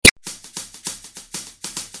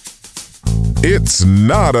It's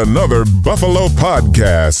not another Buffalo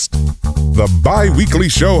podcast. The bi-weekly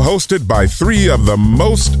show hosted by three of the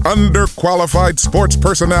most underqualified sports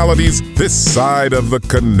personalities this side of the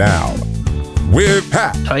canal. With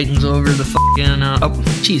Pat. Titans over the fucking...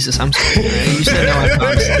 Jesus, I'm sorry. You said no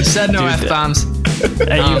F-bombs. You said no F-bombs.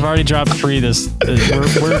 Hey, you've already dropped three. We're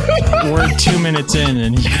 2 minutes in,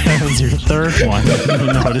 and that was your third one.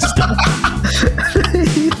 You noticed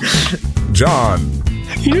it. John.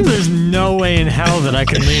 You know there's no way in hell that I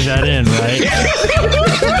can leave that in, right?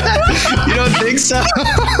 You don't think so?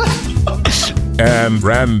 And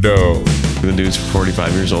Brando. The dude's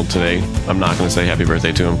 45 years old today. I'm not going to say happy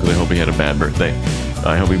birthday to him because I hope he had a bad birthday.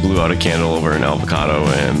 I hope he blew out a candle over an avocado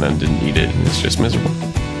and then didn't eat it, and it's just miserable.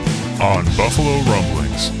 On Buffalo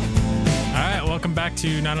Rumblings. All right, welcome back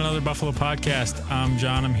to Not Another Buffalo Podcast. I'm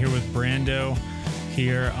John. I'm here with Brando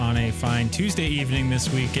here on a fine Tuesday evening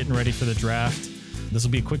this week, getting ready for the draft. This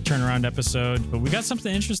will be a quick turnaround episode, but we got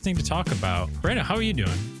something interesting to talk about. Brandon, how are you doing?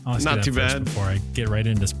 Not too bad. Before I get right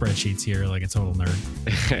into spreadsheets here like a total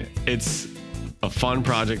nerd. It's a fun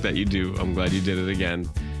project that you do. I'm glad you did it again.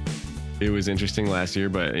 It was interesting last year,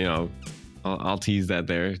 but you know, I'll tease that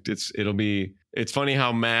there. It's funny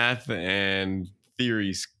how math and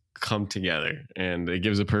theories come together, and it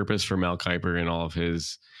gives a purpose for Mel Kiper and all of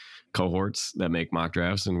his cohorts that make mock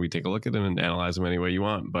drafts, and we take a look at them and analyze them any way you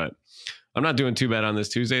want. But I'm not doing too bad on this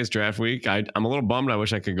Tuesday. It's draft week. I'm a little bummed. I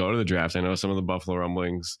wish I could go to the draft. I know some of the Buffalo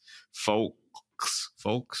Rumblings folks.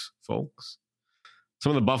 Some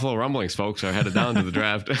of the Buffalo Rumblings folks are headed down to the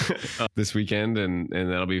draft this weekend, and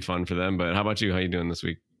that'll be fun for them. But how about you? How you doing this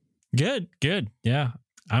week? Good. Yeah.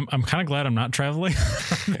 I'm kind of glad I'm not traveling.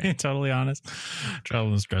 Being totally honest.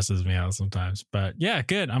 Traveling stresses me out sometimes. But yeah,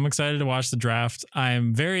 good. I'm excited to watch the draft.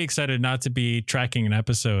 I'm very excited not to be tracking an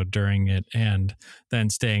episode during it and then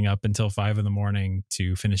staying up until 5 a.m.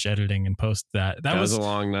 to finish editing and post that. That was a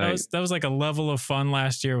long night. That was like a level of fun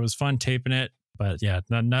last year. It was fun taping it. But yeah,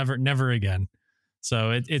 never again.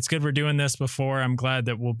 So it's good we're doing this before. I'm glad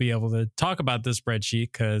that we'll be able to talk about this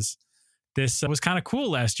spreadsheet because this was kind of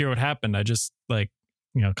cool last year. What happened? I just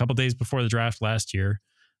a couple days before the draft last year,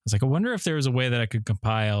 I was like, I wonder if there was a way that I could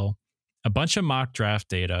compile a bunch of mock draft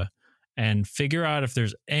data and figure out if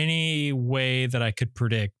there's any way that I could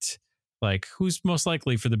predict like who's most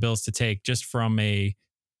likely for the Bills to take just from a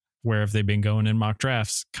where have they been going in mock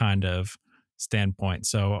drafts kind of standpoint.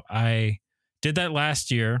 So I did that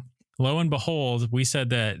last year. Lo and behold, we said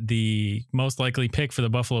that the most likely pick for the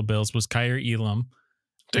Buffalo Bills was Kyer Elam.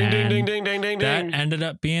 Ding, ding, ding. That ended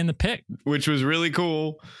up being the pick. Which was really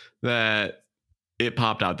cool that it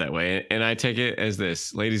popped out that way. And I take it as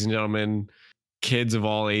this, ladies and gentlemen, kids of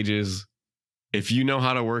all ages, if you know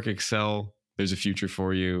how to work Excel, there's a future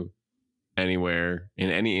for you anywhere, in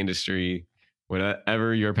any industry,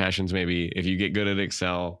 whatever your passions may be. If you get good at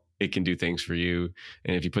Excel, it can do things for you.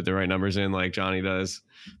 And if you put the right numbers in like Johnny does,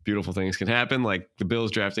 beautiful things can happen. Like the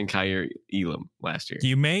Bills drafting Kyer Elam last year.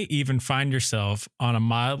 You may even find yourself on a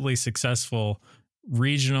mildly successful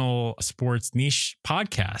regional sports niche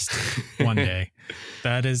podcast one day.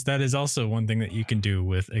 That is also one thing that you can do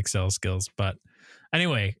with Excel skills. But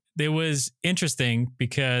anyway, it was interesting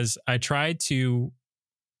because I just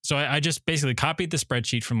basically copied the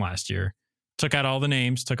spreadsheet from last year, took out all the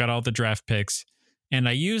names, took out all the draft picks, and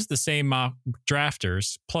I used the same mock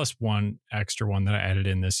drafters plus one extra one that I added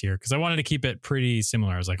in this year because I wanted to keep it pretty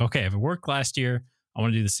similar. I was like, okay, if it worked last year, I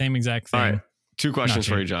want to do the same exact thing. All right. 2 questions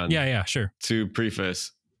for you, John. Yeah, sure. To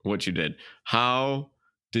preface what you did. How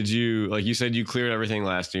did you, like you said, you cleared everything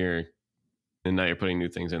last year and now you're putting new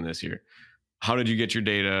things in this year. How did you get your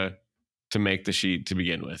data to make the sheet to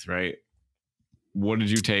begin with, right? What did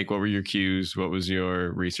you take? What were your cues? What was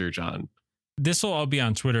your research on? This will all be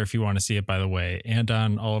on Twitter if you want to see it, by the way, and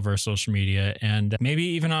on all of our social media, and maybe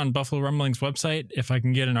even on Buffalo Rumblings website if I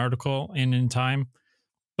can get an article in time.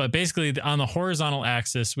 But basically, on the horizontal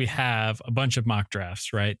axis, we have a bunch of mock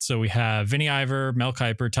drafts, right? So we have Vinny Iver, Mel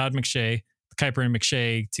Kiper, Todd McShay, Kiper and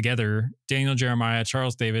McShay together, Daniel Jeremiah,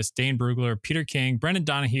 Charles Davis, Dane Brugler, Peter King, Brendan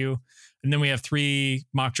Donahue, and then we have 3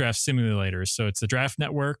 mock draft simulators. So it's the Draft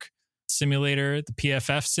Network simulator, the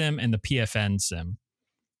PFF sim, and the PFN sim.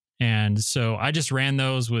 And so I just ran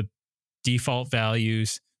those with default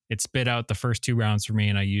values. It spit out the first 2 rounds for me,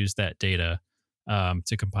 and I used that data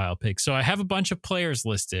to compile picks. So I have a bunch of players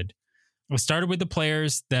listed. I started with the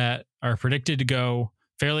players that are predicted to go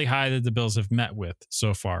fairly high that the Bills have met with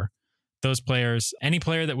so far. Those players, any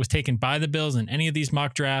player that was taken by the Bills in any of these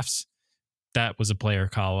mock drafts, that was a player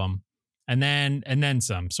column. And then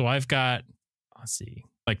some. So I've got,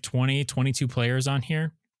 like 20, 22 players on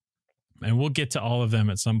here. And we'll get to all of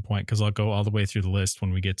them at some point because I'll go all the way through the list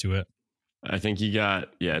when we get to it. I think you got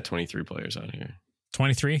 23 players on here.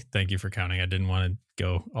 23. Thank you for counting. I didn't want to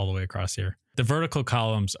go all the way across here. The vertical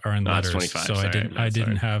columns are in letters, 25, so sorry, I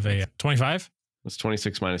didn't have a 25. It's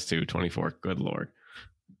 26 minus 2, 24. Good Lord.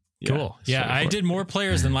 Cool. Yeah, 24. I did more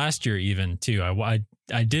players than last year even too.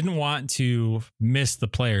 I didn't want to miss the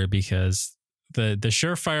player because the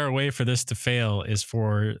surefire way for this to fail is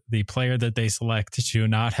for the player that they select to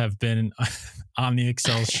not have been on the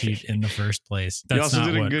Excel sheet in the first place. You also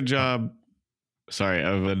did a good job,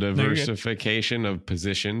 of a diversification of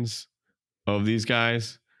positions of these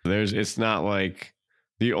guys. It's not like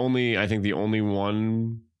the only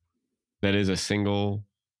one that is a single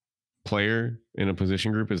player in a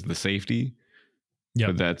position group is the safety.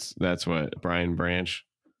 Yeah, but that's what Brian Branch.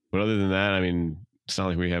 But other than that, I mean, it's not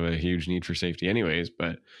like we have a huge need for safety anyways,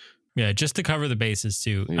 but yeah, just to cover the bases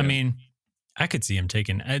too. Yeah. I mean, I could see him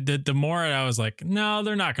taking the more I was like, no,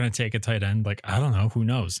 they're not going to take a tight end. Like, I don't know, who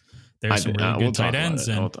knows? There's some really good tight ends,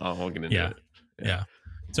 and I'll get into it. Yeah.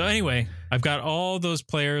 So anyway, I've got all those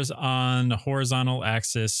players on the horizontal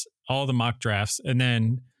axis, all the mock drafts, and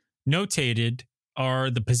then notated are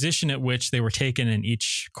the position at which they were taken in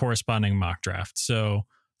each corresponding mock draft. So,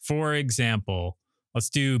 for example, let's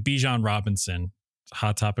do Bijan Robinson,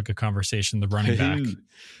 hot topic of conversation, the running back.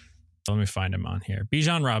 Let me find him on here.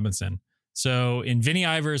 Bijan Robinson. So in Vinny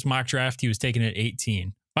Iver's mock draft, he was taken at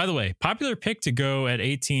 18. By the way, popular pick to go at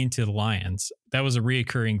 18 to the Lions. That was a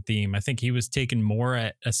reoccurring theme. I think he was taken more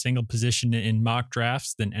at a single position in mock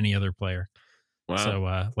drafts than any other player. Wow. So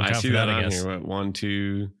look I out see for that I on guess. here. What, 1,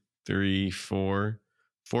 2, 3, 4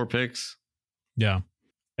 picks? Yeah.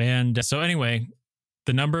 And so anyway,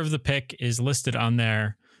 the number of the pick is listed on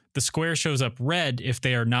there. The square shows up red if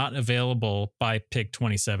they are not available by pick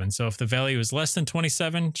 27. So if the value is less than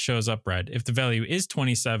 27, it shows up red. If the value is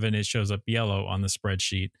 27, it shows up yellow on the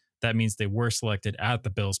spreadsheet. That means they were selected at the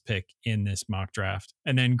Bills pick in this mock draft.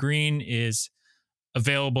 And then green is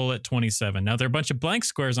available at 27. Now, there are a bunch of blank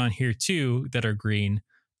squares on here too that are green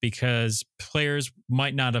because players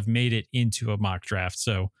might not have made it into a mock draft.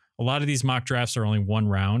 So a lot of these mock drafts are only one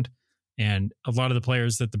round. And a lot of the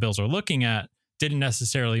players that the Bills are looking at didn't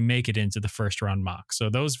necessarily make it into the first round mock. So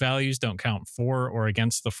those values don't count for or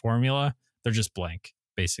against the formula. They're just blank,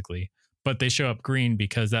 basically. But they show up green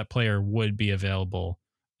because that player would be available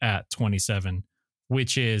at 27,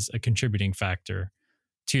 which is a contributing factor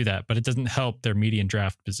to that. But it doesn't help their median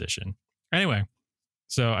draft position. Anyway,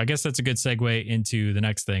 so I guess that's a good segue into the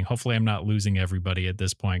next thing. Hopefully I'm not losing everybody at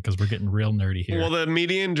this point because we're getting real nerdy here. Well, the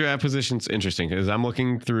median draft position's interesting because I'm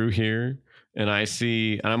looking through here and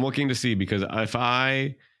I'm looking to see, because if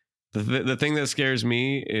the thing that scares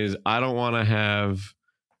me is I don't want to have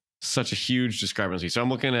such a huge discrepancy. So I'm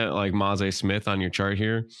looking at like Maze Smith on your chart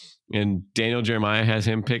here, and Daniel Jeremiah has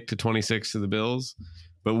him picked to 26 to the Bills,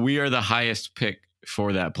 but we are the highest pick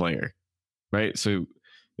for that player, right? So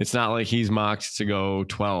it's not like he's mocked to go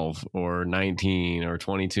 12 or 19 or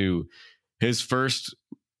 22. His first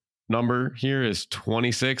number here is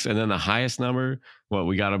 26, and then the highest number,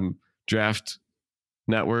 we got him Draft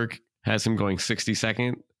Network has him going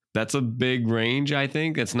 62nd. That's a big range, I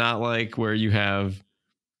think. It's not like where you have,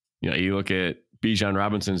 you look at Bijan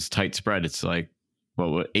Robinson's tight spread. It's like,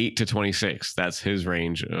 8 to 26. That's his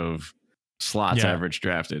range of slots average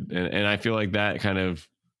drafted. And I feel like that kind of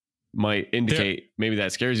might indicate maybe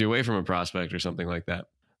that scares you away from a prospect or something like that.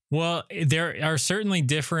 Well, there are certainly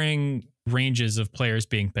differing ranges of players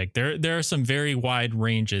being picked. There are some very wide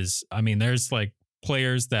ranges. I mean, there's like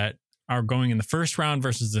players that are going in the first round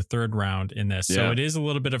versus the third round in this. So it is a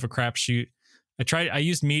little bit of a crapshoot. I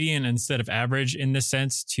used median instead of average in this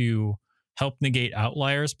sense to help negate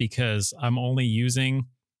outliers because I'm only using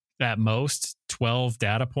at most 12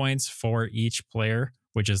 data points for each player,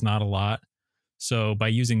 which is not a lot. So by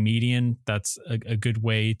using median, that's a good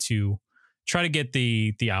way to try to get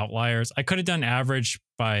the outliers. I could have done average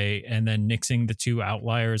and then nixing the two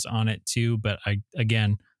outliers on it too. But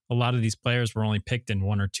a lot of these players were only picked in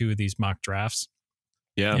one or two of these mock drafts.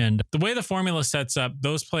 Yeah. And the way the formula sets up,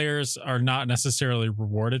 those players are not necessarily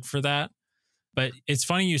rewarded for that. But it's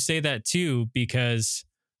funny you say that too, because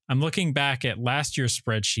I'm looking back at last year's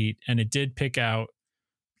spreadsheet and it did pick out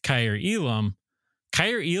Kyer Elam.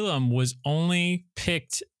 Kyer Elam was only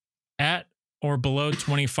picked at or below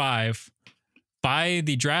 25 by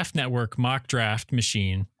the Draft Network mock draft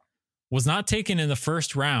machine, was not taken in the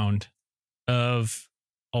first round of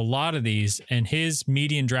a lot of these, and his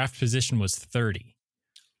median draft position was 30,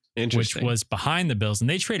 which was behind the Bills, and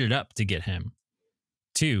they traded up to get him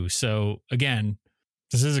too. So again,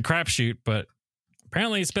 this is a crapshoot, but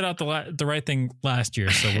apparently it spit out the right thing last year.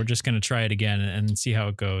 So we're just going to try it again and see how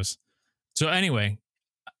it goes. So anyway,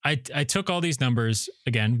 I took all these numbers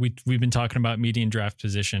again. We've been talking about median draft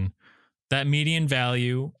position. That median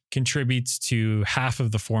value contributes to half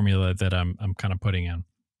of the formula that I'm kind of putting in.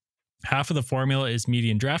 Half of the formula is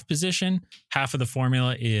median draft position. Half of the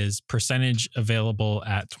formula is percentage available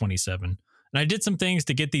at 27. And I did some things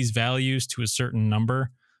to get these values to a certain number,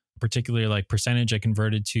 particularly like percentage. I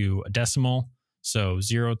converted to a decimal. So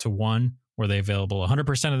 0 to 1, were they available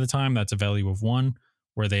 100% of the time? That's a value of 1.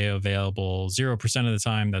 Were they available 0% of the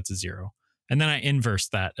time? That's a 0. And then I inverse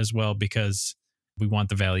that as well because we want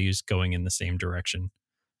the values going in the same direction.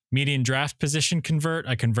 Median draft position convert,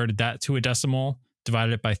 I converted that to a decimal,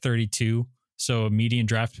 divided it by 32. So a median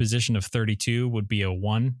draft position of 32 would be a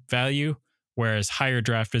 1 value, whereas higher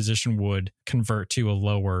draft position would convert to a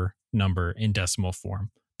lower number in decimal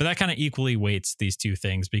form. But that kind of equally weights these two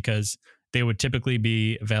things because they would typically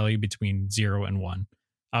be a value between 0 and 1.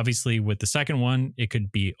 Obviously, with the second one, it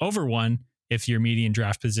could be over 1 if your median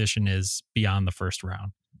draft position is beyond the first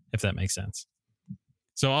round, if that makes sense.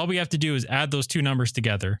 So all we have to do is add those two numbers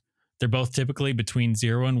together. They're both typically between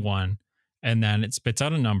 0 and 1. And then it spits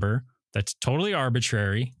out a number that's totally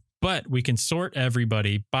arbitrary, but we can sort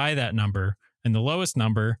everybody by that number. And the lowest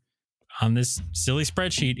number on this silly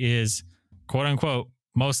spreadsheet is, quote unquote,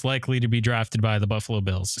 most likely to be drafted by the Buffalo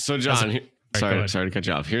Bills. So John, sorry to cut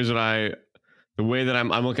you off. Here's what the way that I'm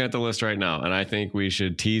looking at the list right now, and I think we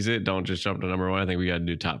should tease it. Don't just jump to number 1. I think we got to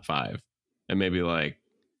do top 5 and maybe like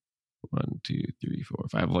 1, 2, 3, 4,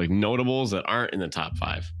 5, like notables that aren't in the top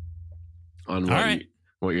 5 on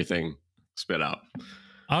what your thing spit out.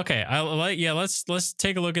 Okay. Let's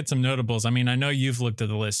take a look at some notables. I mean, I know you've looked at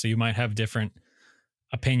the list, so you might have different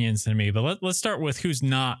opinions than me, but let's start with who's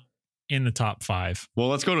not in the top 5. Well,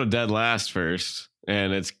 let's go to dead last first.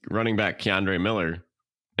 And it's running back Keandre Miller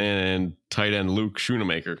and tight end Luke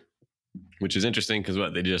Schoonemaker, which is interesting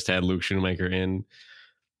because they just had Luke Schoonemaker in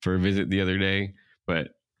for a visit the other day,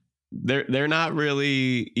 but they're not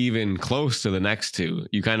really even close to the next two.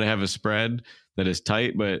 You kind of have a spread that is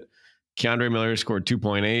tight, but Keandre Miller scored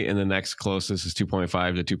 2.8 and the next closest is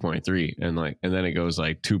 2.5 to 2.3. And then it goes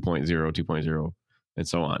like 2.0, 2.0 and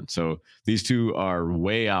so on. So these two are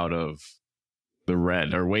way out of the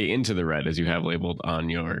red or way into the red as you have labeled on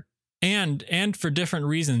your. And for different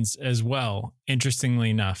reasons as well. Interestingly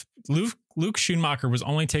enough, Luke Schoonemaker was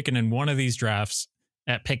only taken in one of these drafts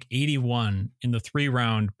at pick 81 in the 3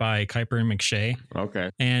 round by Kuiper and McShay. Okay.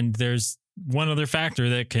 And there's one other factor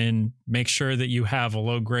that can make sure that you have a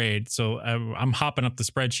low grade. So I'm hopping up the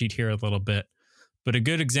spreadsheet here a little bit, but a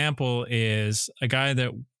good example is a guy that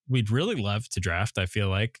we'd really love to draft. I feel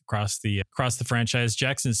like across the franchise,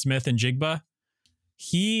 Jackson Smith-Njigba.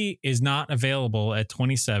 He is not available at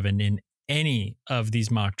 27 in any of these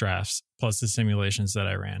mock drafts, plus the simulations that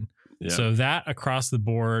I ran. Yeah. So that across the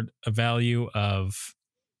board,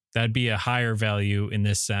 that'd be a higher value in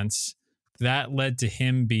this sense. That led to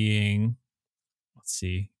him being, let's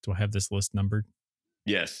see, do I have this list numbered?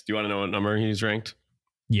 Yes. Do you want to know what number he's ranked?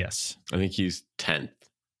 Yes. I think he's 10th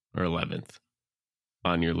or 11th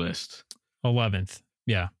on your list. 11th.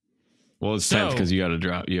 Yeah. Well, it's 10th because you have a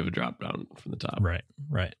drop down from the top. Right.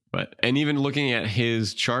 But and even looking at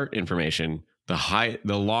his chart information, the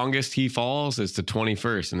longest he falls is to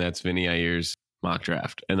 21st, and that's Vinny Ayer's mock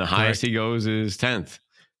draft. And the highest he goes is 10th.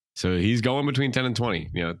 So he's going between 10 and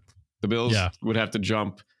 20. You know, the Bills would have to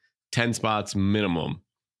jump 10 spots minimum.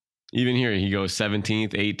 Even here, he goes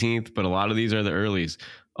 17th, 18th, but a lot of these are the earlies.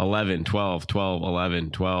 11, 12, 12,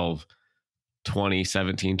 11, 12, 20,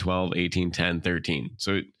 17, 12, 18, 10, 13.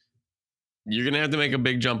 So you're going to have to make a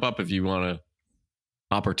big jump up if you want an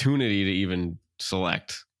opportunity to even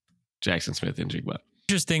select Jackson Smith-Njigba.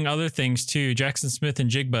 Interesting other things too. Jackson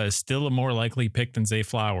Smith-Njigba is still a more likely pick than Zay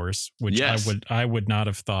Flowers, which I would not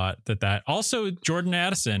have thought that. Also, Jordan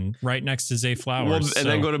Addison right next to Zay Flowers. Well, and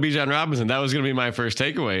then go to Bijan Robinson. That was going to be my first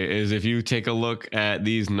takeaway is if you take a look at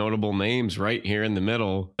these notable names right here in the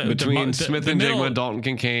middle between Smith-Njigba, Dalton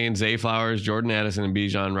Kincaid, Zay Flowers, Jordan Addison, and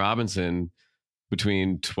Bijan Robinson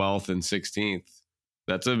between 12th and 16th.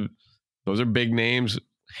 Those are big names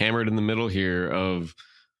hammered in the middle here of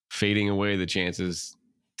fading away the chances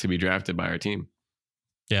to be drafted by our team.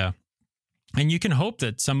 Yeah. And you can hope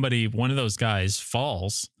that one of those guys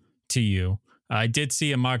falls to you. I did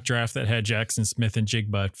see a mock draft that had Jackson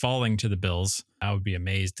Smith-Njigba falling to the Bills. I would be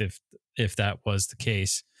amazed if that was the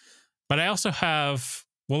case. But I also have,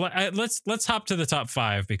 let's hop to the top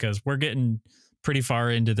 5 because we're getting pretty far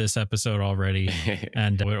into this episode already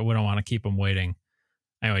and we don't want to keep them waiting.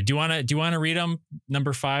 Anyway, do you want to read them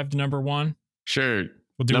number 5 to number 1? Sure.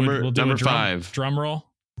 We'll do number a 5. Drum roll.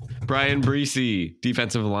 Brian Breesy,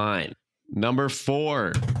 defensive line. Number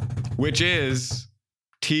 4, which is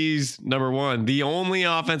tease number 1, the only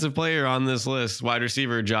offensive player on this list, wide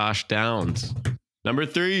receiver Josh Downs. Number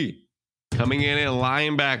 3, coming in at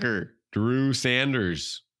linebacker, Drew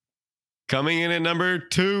Sanders. Coming in at number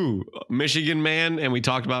 2, Michigan man, and we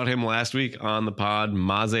talked about him last week on the pod,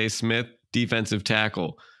 Maze Smith, defensive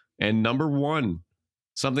tackle. And number 1,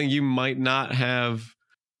 something you might not have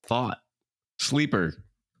thought, sleeper,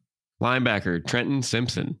 linebacker, Trenton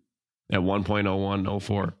Simpson at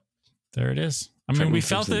 1.0104. There it is. I mean,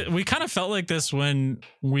 Trenton we kind of felt like this when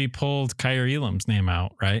we pulled Kyer Elam's name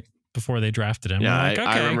out, right? Before they drafted him. Yeah, We're like,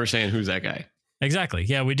 I remember saying, who's that guy? Exactly.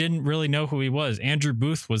 Yeah, we didn't really know who he was. Andrew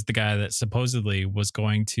Booth was the guy that supposedly was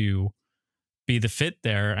going to be the fit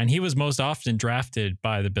there. And he was most often drafted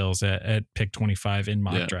by the Bills at pick 25 in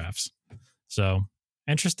mock drafts. So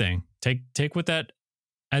interesting. Take with that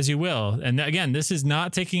as you will. And again, this is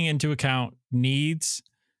not taking into account needs,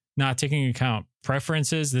 not taking into account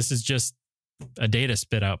preferences. This is just a data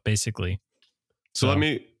spit out, basically. So let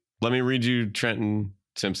me read you Trenton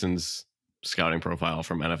Simpson's scouting profile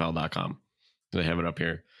from NFL.com. They have it up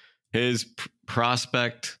here. His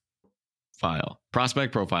prospect profile.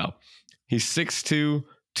 He's 6'2",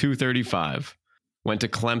 235. Went to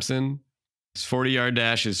Clemson. His 40-yard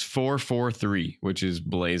dash is 4.43, which is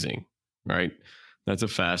blazing, right? That's a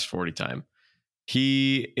fast 40 time.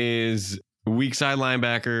 He is weak side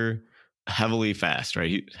linebacker, heavily fast,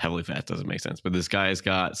 right? Heavily fast doesn't make sense, but this guy's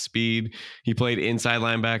got speed. He played inside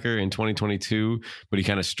linebacker in 2022, but he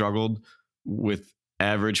kind of struggled with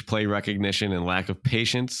average play recognition and lack of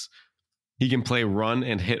patience. He can play run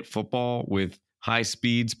and hit football with high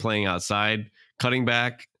speeds playing outside. Cutting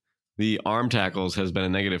back the arm tackles has been a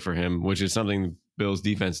negative for him, which is something Bills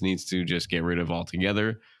defense needs to just get rid of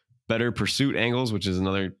altogether. Better pursuit angles, which is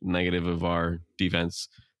another negative of our defense.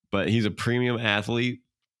 But he's a premium athlete,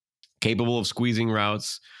 capable of squeezing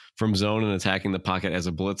routes from zone and attacking the pocket as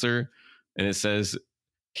a blitzer. And it says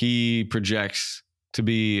he projects to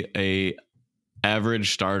be a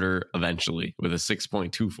average starter eventually with a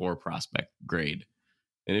 6.24 prospect grade.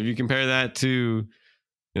 And if you compare that to,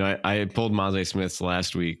 I had pulled Maze Smith's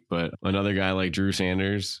last week, but another guy like Drew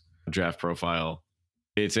Sanders draft profile,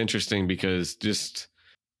 it's interesting because just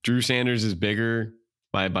Drew Sanders is bigger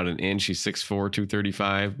by about an inch. He's 6'4",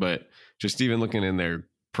 235, but just even looking in their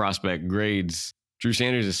prospect grades, Drew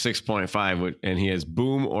Sanders is 6.5, and he has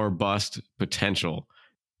boom or bust potential.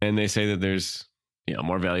 And they say that there's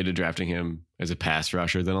more value to drafting him as a pass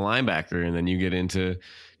rusher than a linebacker. And then you get into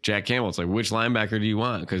Jack Campbell. It's like, which linebacker do you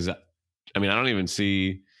want? Because I don't even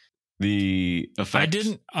see the effect.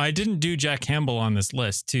 I didn't do Jack Campbell on this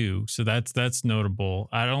list too. So that's notable.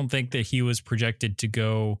 I don't think that he was projected to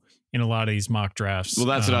go in a lot of these mock drafts. Well,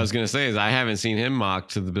 that's what I was going to say is I haven't seen him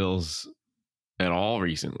mocked to the Bills at all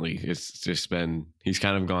recently. It's just been, he's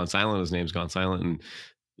kind of gone silent. His name's gone silent. And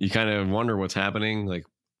you kind of wonder what's happening like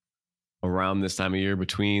around this time of year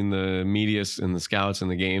between the media and the scouts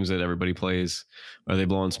and the games that everybody plays. Are they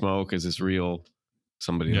blowing smoke? Is this real?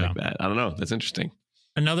 Somebody like that. I don't know. That's interesting.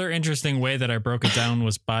 Another interesting way that I broke it down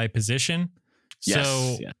was by position.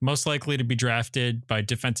 Most likely to be drafted by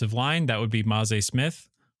defensive line, that would be Maze Smith.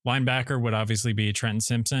 Linebacker would obviously be Trenton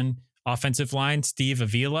Simpson. Offensive line, Steve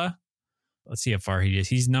Avila. Let's see how far he is.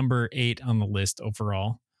 He's number 8 on the list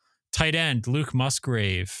overall. Tight end, Luke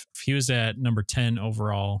Musgrave. He was at number 10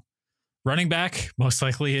 overall. Running back, most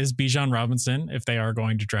likely is Bijan Robinson, if they are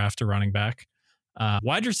going to draft a running back.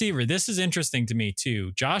 Wide receiver, this is interesting to me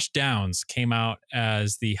too. Josh Downs came out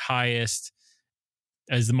as the highest,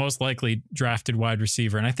 as the most likely drafted wide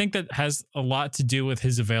receiver. And I think that has a lot to do with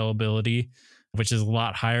his availability, which is a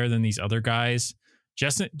lot higher than these other guys.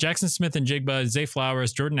 Jackson Smith and Jigba, Zay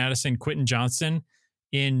Flowers, Jordan Addison, Quentin Johnston,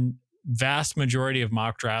 in vast majority of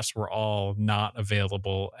mock drafts were all not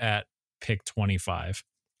available at pick 25.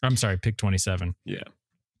 I'm sorry, pick 27. Yeah.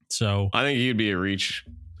 So I think he'd be a reach.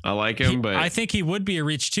 I like him, but I think he would be a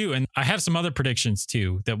reach too. And I have some other predictions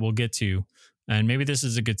too that we'll get to. And maybe this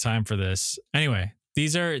is a good time for this. Anyway,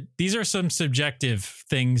 these are some subjective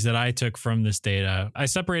things that I took from this data. I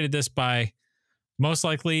separated this by most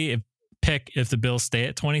likely if the Bills stay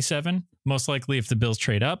at 27, most likely if the Bills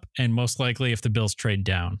trade up, and most likely if the Bills trade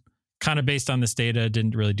down. Kind of based on this data,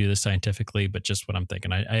 didn't really do this scientifically, but just what I'm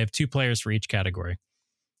thinking. I have 2 players for each category.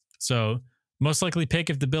 So most likely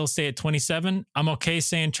pick if the Bills stay at 27. I'm okay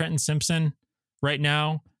saying Trenton Simpson right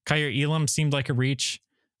now. Kyer Elam seemed like a reach.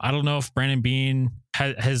 I don't know if Brandon Beane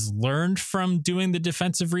has learned from doing the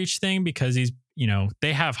defensive reach thing because he's,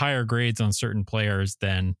 they have higher grades on certain players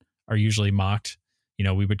than are usually mocked.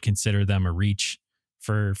 We would consider them a reach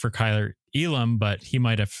for Kyer Elam, but he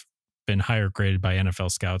might have been higher graded by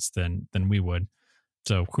NFL scouts than we would.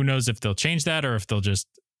 So who knows if they'll change that or if they'll just,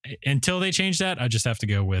 until they change that, I just have to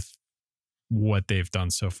go with what they've done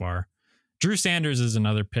so far. Drew Sanders is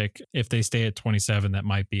another pick. If they stay at 27, that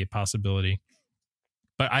might be a possibility.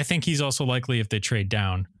 But I think he's also likely if they trade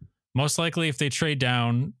down. Most likely if they trade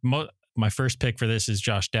down, my first pick for this is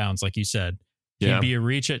Josh Downs, like you said. He'd be a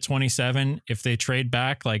reach at 27. If they trade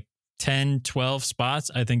back like 10, 12 spots,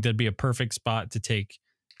 I think that'd be a perfect spot to take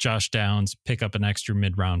Josh Downs, pick up an extra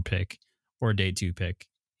mid-round pick or a day 2 pick,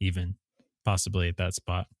 even possibly at that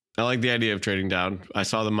spot. I like the idea of trading down. I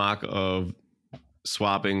saw the mock of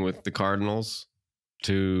swapping with the Cardinals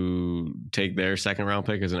to take their second round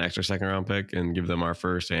pick as an extra second round pick and give them our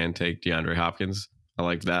first and take DeAndre Hopkins. I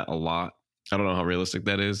liked that a lot. I don't know how realistic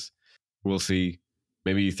that is. We'll see.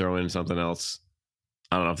 Maybe you throw in something else.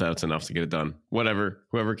 I don't know if that's enough to get it done. Whatever.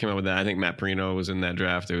 Whoever came up with that. I think Matt Perino was in that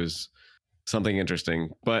draft. It was something interesting.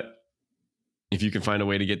 But if you can find a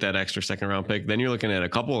way to get that extra second round pick, then you're looking at a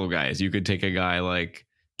couple of guys. You could take a guy like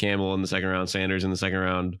Campbell in the second round, Sanders in the second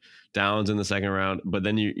round, Downs in the second round. But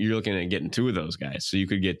then you're looking at getting 2 of those guys. So you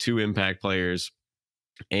could get 2 impact players.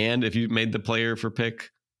 And if you made the player for pick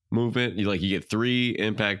movement, you get 3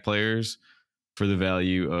 impact players for the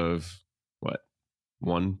value of what?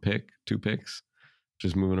 1 pick, 2 picks,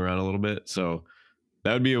 just moving around a little bit. So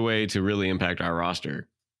that would be a way to really impact our roster.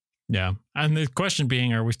 Yeah. And the question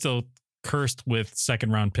being, are we still cursed with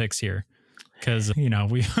second round picks here? Because,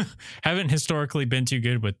 we haven't historically been too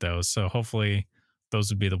good with those. So hopefully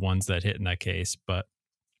those would be the ones that hit in that case. But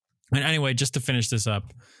anyway, just to finish this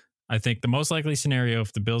up, I think the most likely scenario,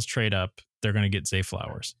 if the Bills trade up, they're going to get Zay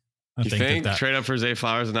Flowers. I think trade up for Zay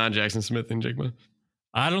Flowers and not Jackson Smith and Jigba?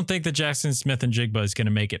 I don't think that Jackson Smith and Jigba is going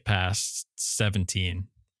to make it past 17.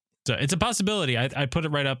 So it's a possibility. I put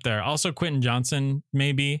it right up there. Also, Quentin Johnson,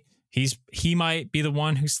 maybe. He might be the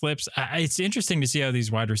one who slips. It's interesting to see how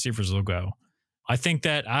these wide receivers will go. I think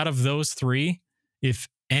that out of those 3, if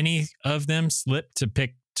any of them slip to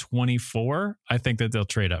pick 24, I think that they'll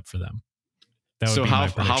trade up for them. So how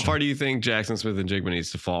far do you think Jackson Smith and Jigba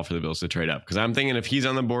needs to fall for the Bills to trade up? Because I'm thinking if he's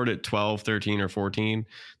on the board at 12, 13, or 14,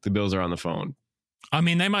 the Bills are on the phone. I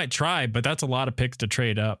mean, they might try, but that's a lot of picks to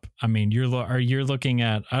trade up. I mean, you're looking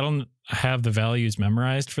at, I don't have the values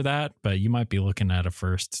memorized for that, but you might be looking at a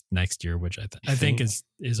first next year, which I think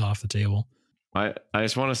is off the table. I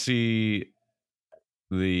just want to see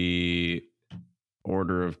the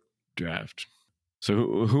order of draft.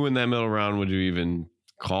 So who in that middle round would you even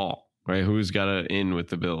call? Right? Who's got to in with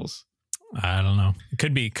the Bills? I don't know. It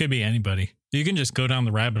could be anybody. You can just go down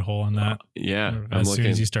the rabbit hole on that. As soon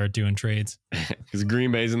as you start doing trades. Because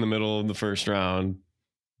Green Bay's in the middle of the first round.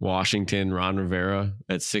 Washington, Ron Rivera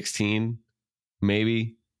at 16,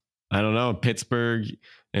 maybe. I don't know. Pittsburgh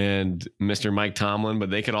and Mr. Mike Tomlin, but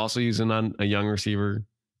they could also use a young receiver.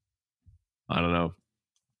 I don't know.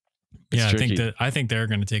 It's tricky. I think they're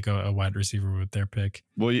going to take a wide receiver with their pick.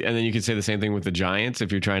 Well, and then you could say the same thing with the Giants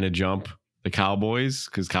if you're trying to jump the Cowboys,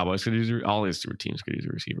 because Cowboys could use all these teams could use a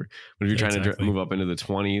receiver. But if you're trying to move up into the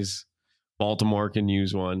 20s, Baltimore can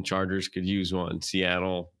use one, Chargers could use one,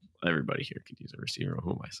 Seattle, everybody here could use a receiver.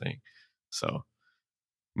 Who am I saying? So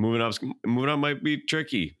moving up might be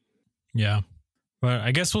tricky. Yeah, but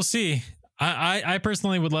I guess we'll see. I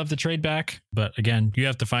personally would love to trade back, but again, you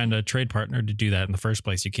have to find a trade partner to do that in the first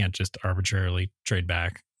place. You can't just arbitrarily trade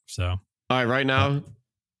back. So, all right, right now,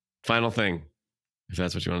 final thing, if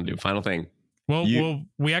that's what you want to do. Final thing. Well,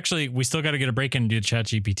 we still got to get a break in and do the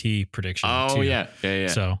ChatGPT prediction. Oh, too. Yeah.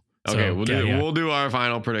 So, we'll do our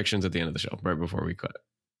final predictions at the end of the show, right before we cut.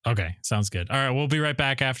 Okay, sounds good. All right, we'll be right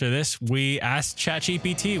back after this. We asked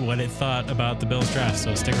ChatGPT what it thought about the Bills draft,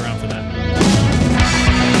 so stick around for that.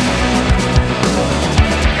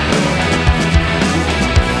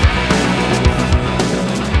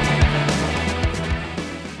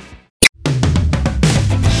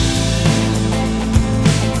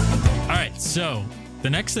 So the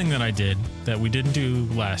next thing that I did that we didn't do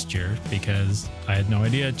last year because I had no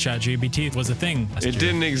idea ChatGPT was a thing. It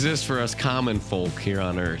didn't exist for us common folk here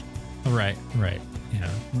on Earth. Right.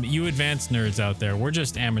 Yeah. You advanced nerds out there, we're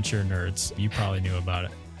just amateur nerds. You probably knew about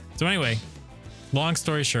it. So anyway, long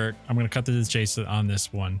story short, I'm going to cut to the chase on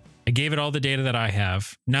this one. I gave it all the data that I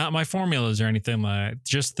have, not my formulas or anything like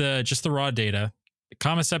just the raw data,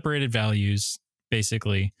 comma separated values,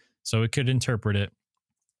 basically, so it could interpret it.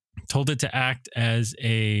 Told it to act as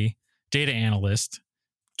a data analyst,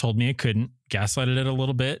 told me it couldn't, gaslighted it a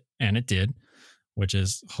little bit, and it did, which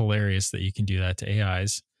is hilarious that you can do that to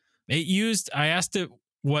AIs. I asked it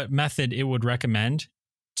what method it would recommend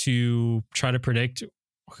to try to predict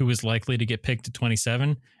who was likely to get picked at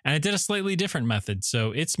 27, and it did a slightly different method.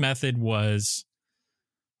 So its method was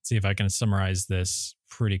see if I can summarize this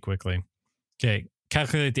pretty quickly. Okay.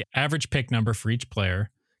 Calculate the average pick number for each player.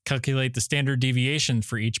 Calculate the standard deviation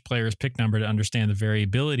for each player's pick number to understand the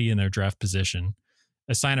variability in their draft position.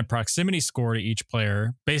 Assign a proximity score to each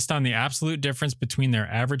player based on the absolute difference between their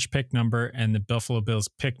average pick number and the Buffalo Bills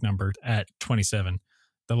pick number at 27.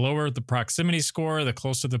 The lower the proximity score, the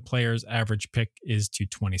closer the player's average pick is to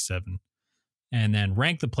 27. And then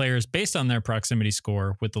rank the players based on their proximity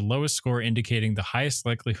score, with the lowest score indicating the highest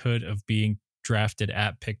likelihood of being drafted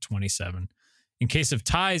at pick 27. In case of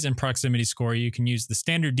ties in proximity score, you can use the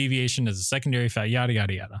standard deviation as a secondary factor, yada,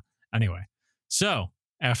 yada, yada. Anyway, so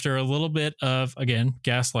after a little bit of, again,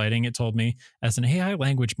 gaslighting, it told me, as an AI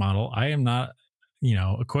language model, I am not,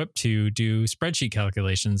 equipped to do spreadsheet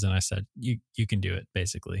calculations. And I said, you can do it,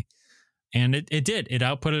 basically. And it did. It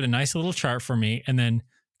outputted a nice little chart for me and then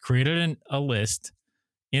created a list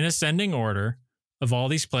in ascending order of all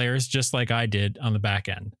these players, just like I did on the back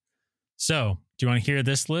end. So do you want to hear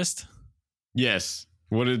this list? Yes.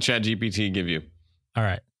 What did ChatGPT give you? All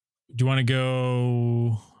right. Do you want to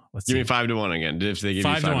go... Give me 5-1 again. If they give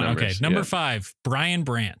 5 you 5 to 1. numbers. Okay. Number 5, Brian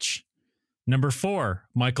Branch. Number 4,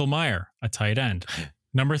 Michael Meyer, a tight end.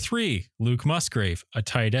 Number 3, Luke Musgrave, a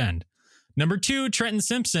tight end. Number 2, Trenton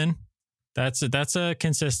Simpson. That's a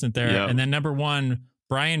consistent there. Yep. And then number 1,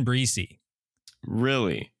 Brian Breesy.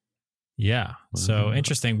 Really? Yeah. So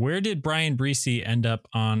interesting. Where did Brian Breesy end up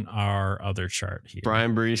on our other chart here?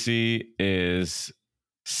 Brian Breesy is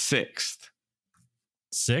 6th.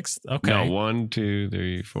 6th? Okay. No, 1, 2,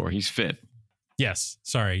 3, 4. He's 5th. Yes.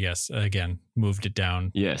 Sorry. Yes. Again, moved it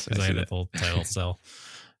down. Yes. Because I had a little title cell.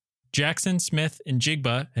 Jackson, Smith, and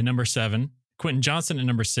Jigba at number 7. Quentin Johnson at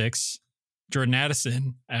number 6. Jordan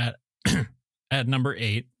Addison at number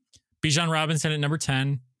 8. Bijan Robinson at number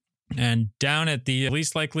 10. And down at the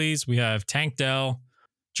least likelies, we have Tank Dell,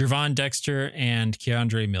 Jervon Dexter, and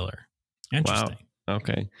Keandre Miller. Interesting. Wow.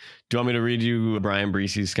 Okay. Do you want me to read you Brian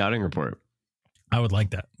Breesy's scouting report? I would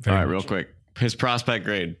like that. All right, real quick. His prospect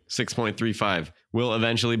grade, 6.35. Will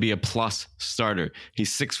eventually be a plus starter.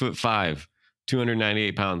 He's 6'5",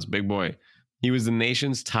 298 pounds. Big boy. He was the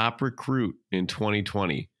nation's top recruit in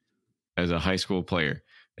 2020 as a high school player.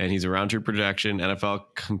 And he's a round-trip projection.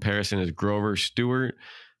 NFL comparison is Grover Stewart.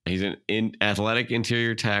 He's an athletic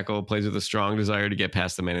interior tackle, plays with a strong desire to get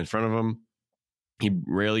past the man in front of him. He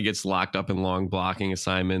rarely gets locked up in long blocking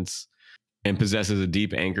assignments and possesses a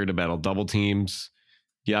deep anchor to battle double teams.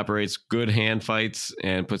 He operates good hand fights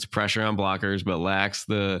and puts pressure on blockers, but lacks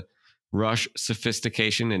the rush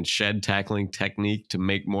sophistication and shed tackling technique to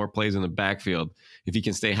make more plays in the backfield. If he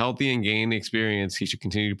can stay healthy and gain experience, he should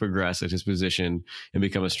continue to progress at his position and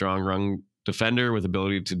become a strong run defender with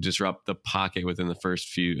ability to disrupt the pocket within the first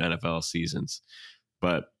few NFL seasons.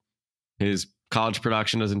 But his college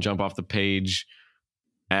production doesn't jump off the page.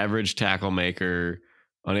 Average tackle maker,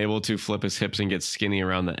 unable to flip his hips and get skinny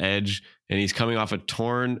around the edge. And he's coming off a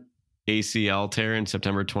torn ACL tear in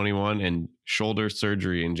September 21 and shoulder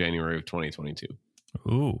surgery in January of 2022.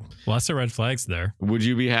 Ooh, lots of red flags there. Would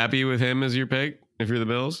you be happy with him as your pick if you're the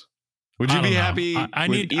Bills? Would you be happy? I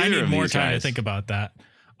need more time to think about that.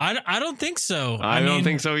 I don't think so. I don't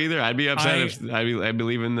think so either. I'd be upset if I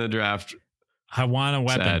believe in the draft. I want a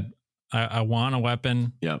weapon. I want a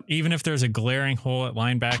weapon. Yeah. Even if there's a glaring hole at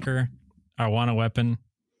linebacker, I want a weapon.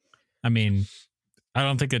 I mean, I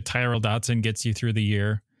don't think that Tyrell Dodson gets you through the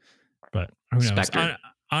year, but who knows?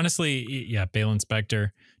 Honestly, yeah, Balin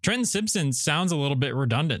Spector. Trenton Simpson sounds a little bit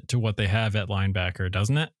redundant to what they have at linebacker,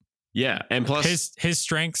 doesn't it? Yeah, and plus his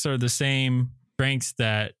strengths are the same strengths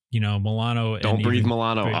that, Milano. Don't breathe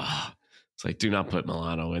Milano. It's like, do not put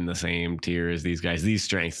Milano in the same tier as these guys. These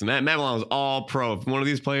strengths. Matt Milano's all pro. If one of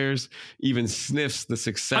these players even sniffs the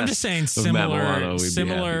success, I'm just saying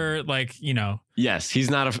similar, like, Yes, he's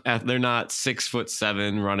not they're not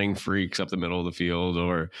 6'7" running freaks up the middle of the field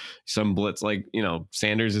or some blitz. Like,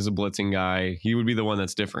 Sanders is a blitzing guy. He would be the one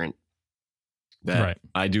that's different. Right.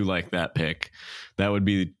 I do like that pick. That would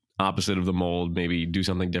be opposite of the mold. Maybe do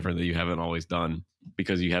something different that you haven't always done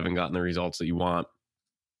because you haven't gotten the results that you want.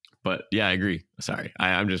 But yeah, I agree. Sorry,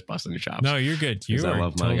 I'm just busting your chops. No, you're good. I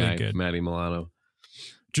love totally my guy, good. Matty Milano.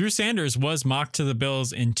 Drew Sanders was mocked to the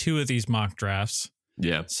Bills in 2 of these mock drafts.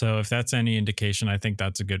 Yeah. So if that's any indication, I think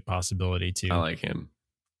that's a good possibility too. I like him.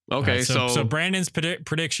 Okay, so Brandon's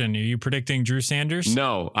prediction. Are you predicting Drew Sanders?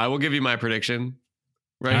 No, I will give you my prediction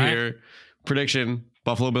right here. Prediction: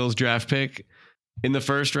 Buffalo Bills draft pick in the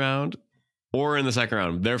first round or in the second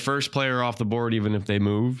round. Their first player off the board, even if they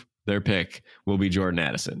move, their pick will be Jordan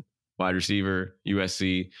Addison. Wide receiver,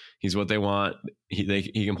 USC. He's what they want.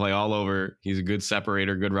 He can play all over. He's a good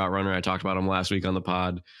separator, good route runner. I talked about him last week on the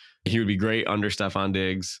pod. He would be great under Stephon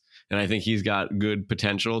Diggs. And I think he's got good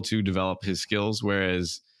potential to develop his skills.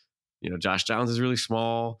 Whereas, Josh Downs is really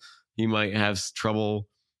small. He might have trouble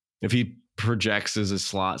if he projects as a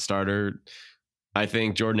slot starter. I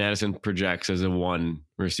think Jordan Addison projects as a one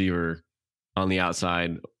receiver on the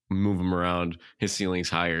outside, move him around. His ceiling's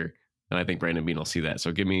higher. And I think Brandon Beane will see that.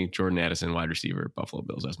 So give me Jordan Addison, wide receiver, Buffalo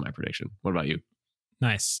Bills. That's my prediction. What about you?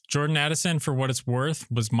 Nice. Jordan Addison, for what it's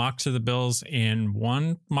worth, was mocked to the Bills in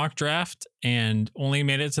one mock draft and only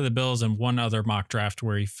made it to the Bills in one other mock draft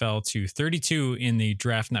where he fell to 32 in the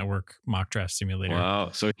Draft Network mock draft simulator. Wow.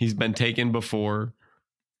 So he's been taken before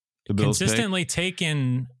the Bills consistently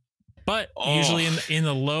taken, but usually in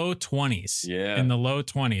the low 20s. Yeah. In the low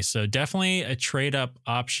 20s. So definitely a trade up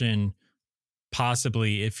option,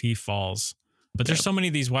 possibly if he falls. But there's so many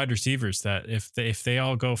of these wide receivers that if they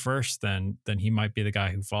all go first, then he might be the guy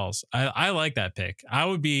who falls. I like that pick.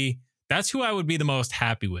 That's who I would be the most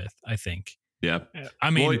happy with, I think. Yeah. I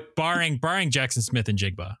mean, barring Jackson Smith and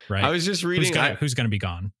Jigba, right? I was just reading who's going to be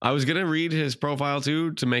gone. I was going to read his profile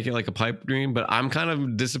too to make it like a pipe dream, but I'm kind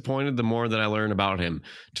of disappointed the more that I learn about him.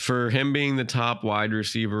 For him being the top wide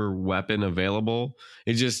receiver weapon available,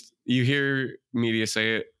 you hear media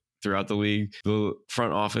say it throughout the league. The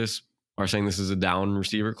front office are saying this is a down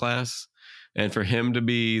receiver class. And for him to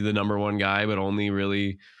be the number one guy, but only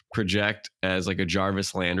really project as like a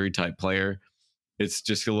Jarvis Landry type player, it's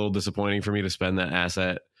just a little disappointing for me to spend that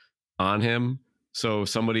asset on him. So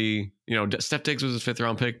somebody, Steph Diggs was his 5th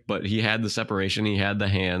round pick, but he had the separation. He had the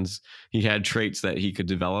hands. He had traits that he could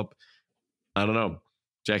develop. I don't know.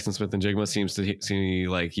 Jackson Smith and Jigma seems to see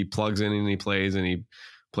like he plugs in and he plays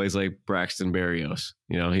like Braxton Berrios.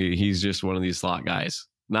 He's just one of these slot guys.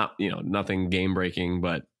 Not, nothing game breaking,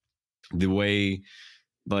 but the way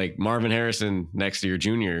like Marvin Harrison next year,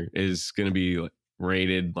 junior, is going to be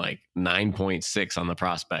rated like 9.6 on the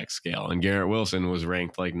prospect scale. And Garrett Wilson was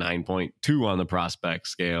ranked like 9.2 on the prospect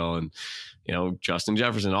scale. And, Justin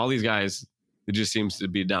Jefferson, all these guys, it just seems to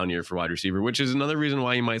be a down year for wide receiver, which is another reason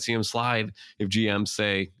why you might see him slide if GMs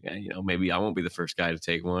say, maybe I won't be the first guy to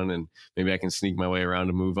take one and maybe I can sneak my way around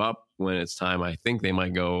to move up when it's time. I think they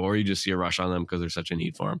might go, or you just see a rush on them because there's such a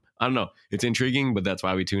need for them. I don't know. It's intriguing, but that's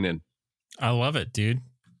why we tune in. I love it, dude.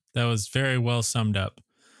 That was very well summed up.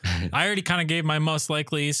 I already kind of gave my most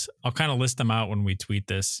likelies. I'll kind of list them out when we tweet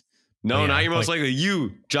this. No, not your most likely.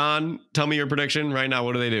 You, John, tell me your prediction right now.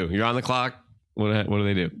 What do they do? You're on the clock. What do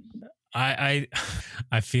they do? I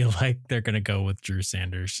feel like they're gonna go with Drew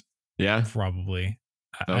Sanders. Yeah, probably.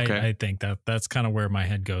 Okay. I think that's kind of where my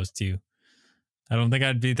head goes to. I don't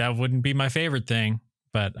think that wouldn't be my favorite thing,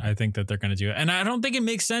 but I think that they're gonna do it. And I don't think it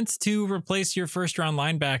makes sense to replace your 1st round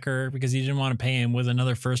linebacker because you didn't want to pay him with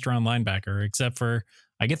another 1st round linebacker. Except for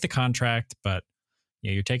I get the contract, but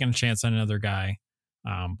you're taking a chance on another guy.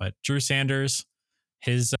 But Drew Sanders,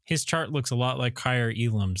 his chart looks a lot like Kyer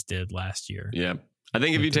Elam's did last year. Yeah. I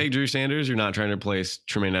think if you take Drew Sanders, you're not trying to replace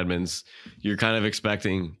Tremaine Edmonds. You're kind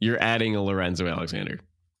of you're adding a Lorenzo Alexander.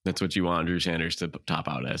 That's what you want Drew Sanders to top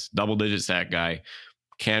out as. Double-digit sack guy,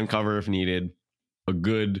 can cover if needed, a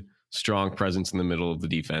good, strong presence in the middle of the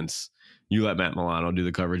defense. You let Matt Milano do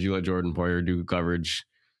the coverage. You let Jordan Poyer do coverage.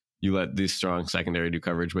 You let this strong secondary do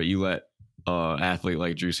coverage, but you let an athlete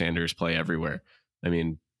like Drew Sanders play everywhere. I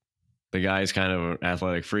mean, the guy's kind of an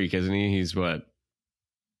athletic freak, isn't he? He's what?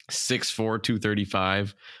 6'4",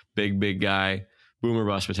 235, big guy, boomer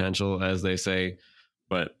bust potential, as they say.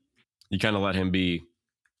 But you kind of let him be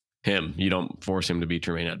him. You don't force him to be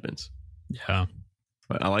Tremaine Edmonds. Yeah,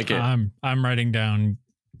 but I like it. I'm writing down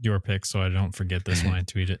your pick so I don't forget this when I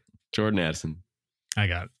tweet it. Jordan Addison. I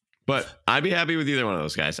got it. But I'd be happy with either one of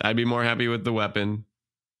those guys. I'd be more happy with the weapon.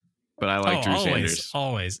 But I like Drew Sanders.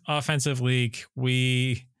 Always. Offensive league.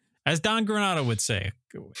 We, as Don Granado would say,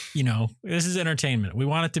 this is entertainment. We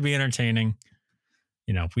want it to be entertaining.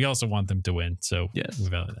 We also want them to win. So yes, we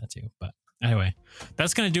value that too. But anyway,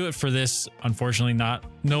 that's going to do it for this, unfortunately,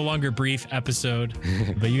 no longer brief episode.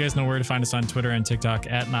 But you guys know where to find us on Twitter and TikTok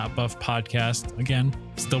at Not Buff Podcast. Again,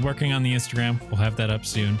 still working on the Instagram. We'll have that up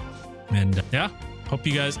soon. And hope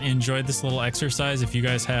you guys enjoyed this little exercise. If you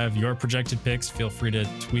guys have your projected picks, feel free to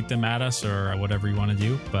tweet them at us or whatever you want to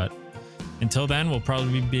do. But until then, we'll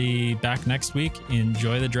probably be back next week.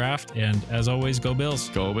 Enjoy the draft. And as always, go Bills.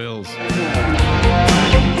 Go Bills.